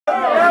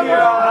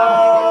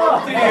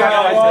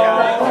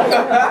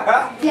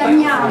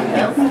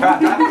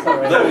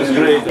That was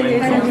great.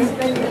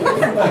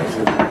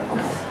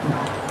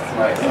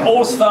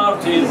 All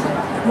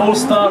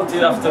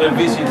started after a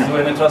visit to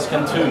an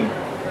Etruscan tomb,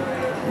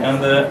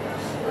 and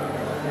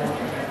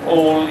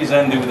all is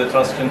ended with the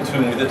Etruscan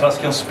tomb, with the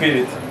Etruscan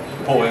spirit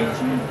poem.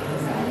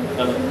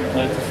 I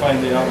have to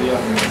find the area.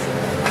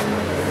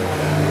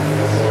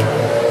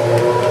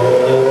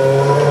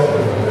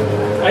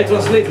 I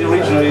translated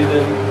originally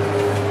the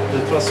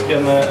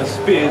Etruscan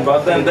spirit,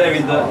 but then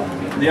David,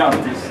 the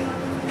artist,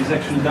 has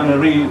actually done a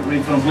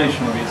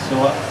retranslation of it, so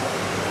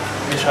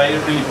which I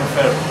really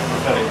prefer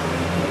it.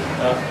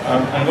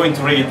 I'm going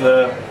to read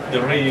the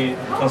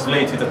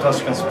retranslated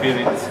Etruscan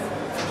spirit.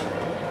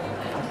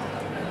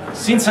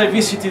 Since I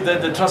visited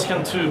the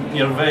Etruscan tomb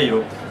near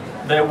Veio,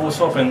 that was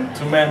open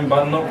to men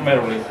but not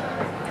merely.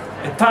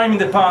 A time in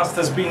the past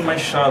has been my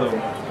shadow.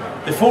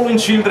 The fallen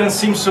children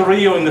seem so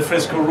real in the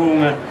fresco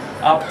room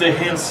up the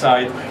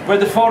hillside, where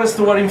the forests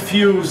were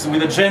infused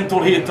with the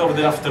gentle heat of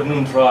the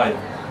afternoon drive.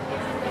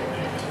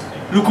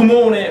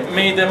 Lucumone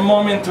made a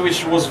moment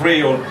which was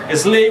real. A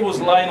slave was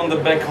lying on the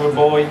back of a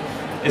boy,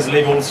 a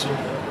slave also,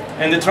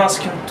 and the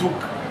Etruscan took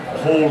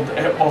hold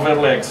of her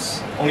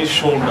legs, on his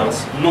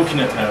shoulders, looking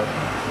at her.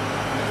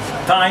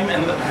 Time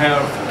and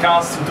earth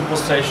cast into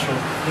possession,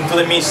 into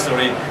the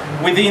mystery,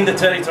 within the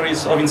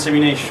territories of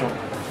insemination.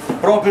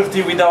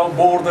 Property without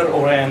border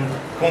or end,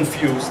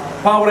 confused.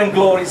 Power and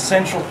glory,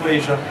 sensual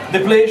pleasure, the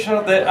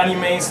pleasure that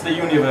animates the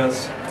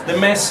universe. The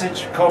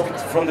message, copied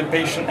from the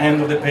patient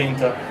hand of the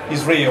painter,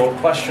 is real,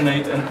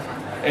 passionate and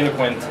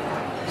eloquent,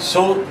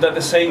 so that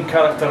the same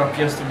character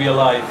appears to be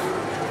alive,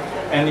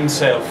 and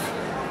himself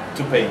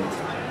to paint.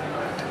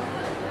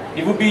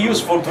 It would be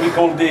useful to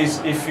recall this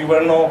if we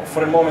were not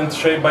for a moment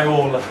shaped by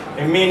all,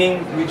 a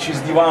meaning which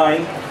is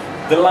divine,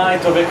 the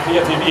light of a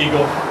creative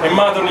ego, a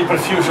motherly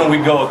perfusion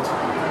with God.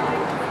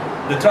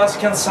 The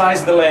Etruscan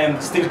seized the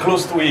land, still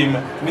close to him,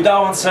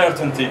 without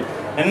uncertainty,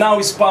 and now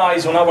he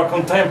spies on our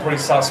contemporary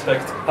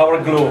suspect, our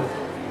globe.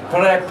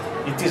 Perhaps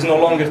it is no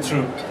longer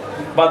true,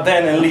 but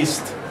then at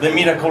least the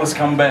miracle has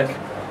come back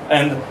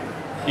and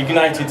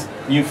ignited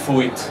new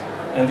fluid,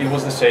 and it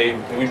was the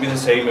same, it will be the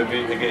same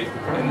again,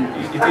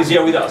 and it is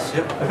here with us.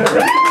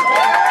 Yeah?